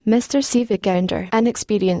Mr. Siva Gounder, an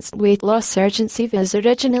experienced weight loss surgeon. Siva is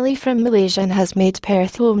originally from Malaysia and has made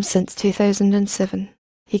Perth home since 2007.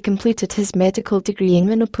 He completed his medical degree in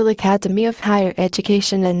Manipal Academy of Higher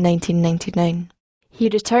Education in 1999. He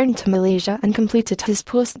returned to Malaysia and completed his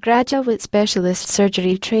postgraduate specialist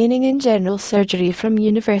surgery training in general surgery from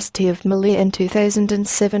University of Malaya in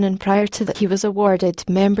 2007, and prior to that he was awarded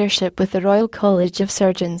membership with the Royal College of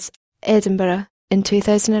Surgeons, Edinburgh, in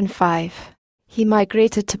 2005. He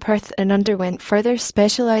migrated to Perth and underwent further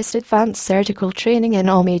specialised advanced surgical training in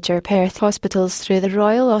all major Perth hospitals through the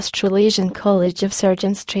Royal Australasian College of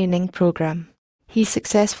Surgeons training programme. He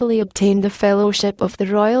successfully obtained the Fellowship of the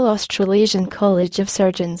Royal Australasian College of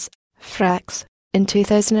Surgeons, FRACS, in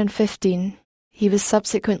 2015. He was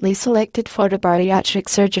subsequently selected for a bariatric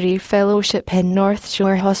surgery fellowship in North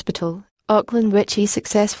Shore Hospital, Auckland, which he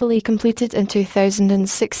successfully completed in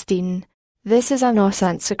 2016. This is an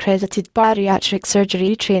AUSANS accredited bariatric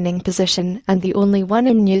surgery training position and the only one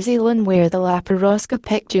in New Zealand where the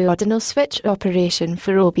laparoscopic duodenal switch operation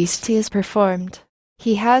for obesity is performed.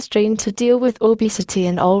 He has trained to deal with obesity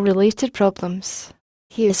and all related problems.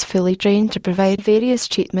 He is fully trained to provide various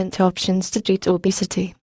treatment options to treat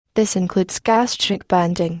obesity. This includes gastric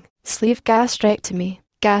banding, sleeve gastrectomy,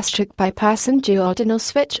 gastric bypass and duodenal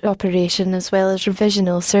switch operation, as well as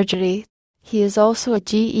revisional surgery. He is also a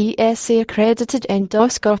GESA accredited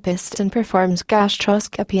endoscopist and performs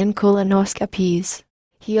gastroscopy and colonoscopies.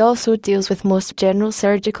 He also deals with most general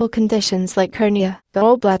surgical conditions like hernia,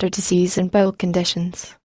 gallbladder disease and bowel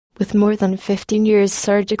conditions. With more than 15 years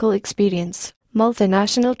surgical experience,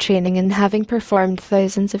 multinational training and having performed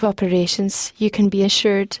thousands of operations, you can be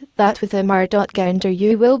assured that with Mr. Gounder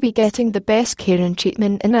you will be getting the best care and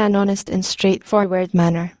treatment in an honest and straightforward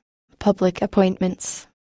manner. Public appointments.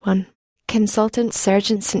 1. Consultant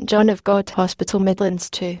Surgeon St John of God Hospital Midlands.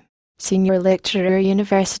 2. Senior Lecturer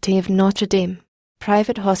University of Notre Dame.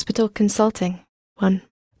 Private Hospital Consulting. 1.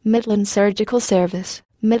 Midland Surgical Service,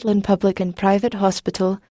 Midland Public and Private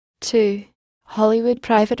Hospital. 2. Hollywood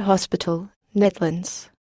Private Hospital, Midlands.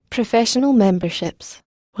 Professional Memberships.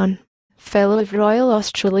 1. Fellow of Royal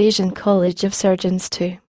Australasian College of Surgeons.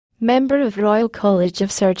 2. Member of Royal College of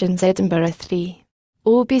Surgeons Edinburgh. 3.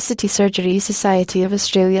 Obesity Surgery Society of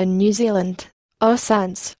Australia and New Zealand,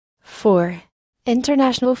 AUSANS. 4.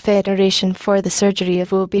 International Federation for the Surgery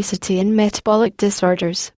of Obesity and Metabolic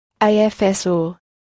Disorders, IFSO.